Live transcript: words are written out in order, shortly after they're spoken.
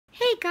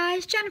Hey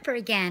guys, Jennifer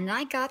again.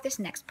 I got this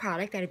next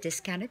product at a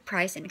discounted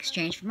price in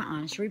exchange for my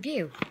honest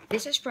review.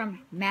 This is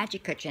from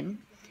Magikutchen,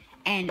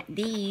 and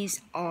these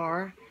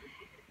are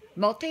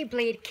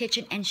multi-blade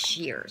kitchen and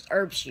shears,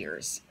 herb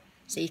shears.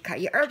 So you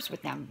cut your herbs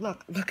with them.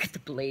 Look at the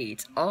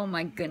blades. Oh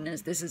my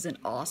goodness, this is an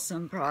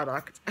awesome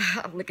product.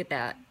 Look at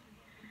that.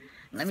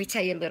 Let me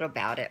tell you a little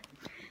about it.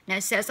 Now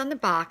it says on the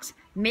box,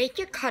 make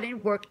your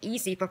cutting work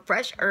easy for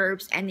fresh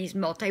herbs and these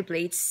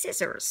multi-blade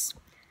scissors.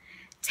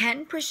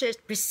 10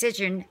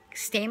 precision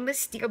stainless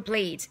steel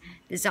blades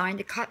designed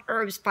to cut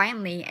herbs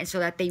finely and so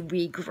that they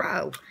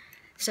regrow.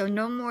 So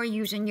no more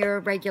using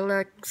your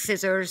regular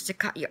scissors to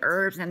cut your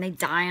herbs and they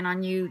dying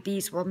on you.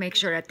 These will make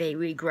sure that they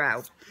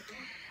regrow.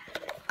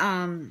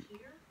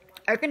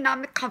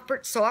 Ergonomic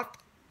comfort, soft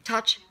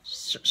touch,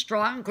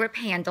 strong grip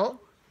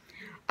handle.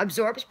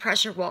 Absorbs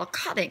pressure while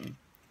cutting.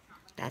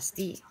 That's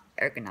the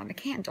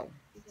ergonomic handle.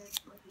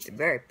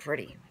 Very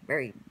pretty,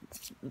 very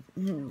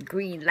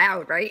green,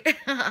 loud, right?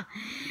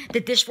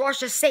 The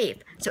dishwasher's safe.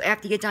 So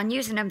after you're done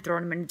using them, throw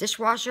them in the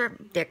dishwasher,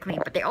 they're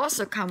clean. But they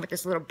also come with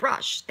this little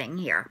brush thing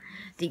here.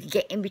 So you can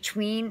get in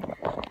between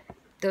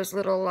those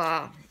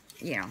little,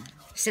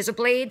 scissor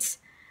blades.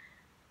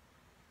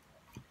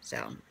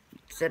 So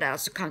that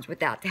also comes with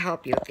that to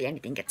help you. If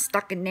anything gets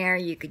stuck in there,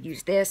 you could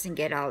use this and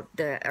get out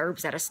the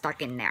herbs that are stuck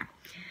in there.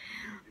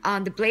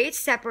 The blades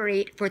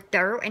separate for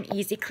thorough and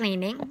easy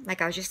cleaning,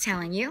 like I was just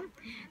telling you.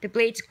 The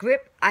blades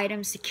grip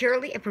items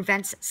securely and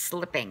prevents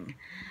slipping.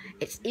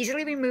 It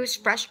easily removes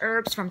fresh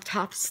herbs from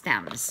tough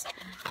stems.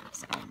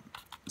 So, I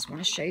just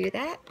want to show you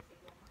that.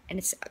 And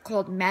it's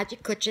called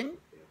Magikutchen.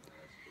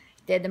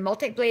 They're the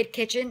multi-blade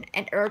kitchen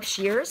and herb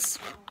shears.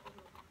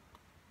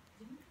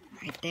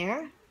 Right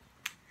there.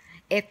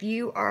 If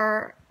you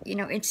are,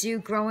 into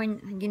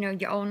growing,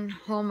 your own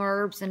home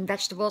herbs and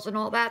vegetables and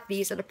all that,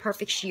 these are the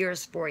perfect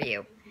shears for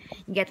you.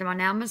 You can get them on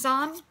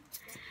Amazon.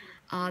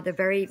 They're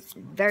very,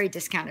 very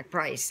discounted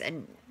price.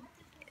 And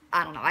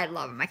I don't know, I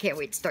love them. I can't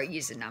wait to start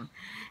using them.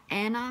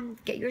 And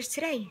get yours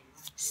today.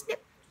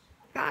 Snip.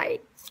 Bye.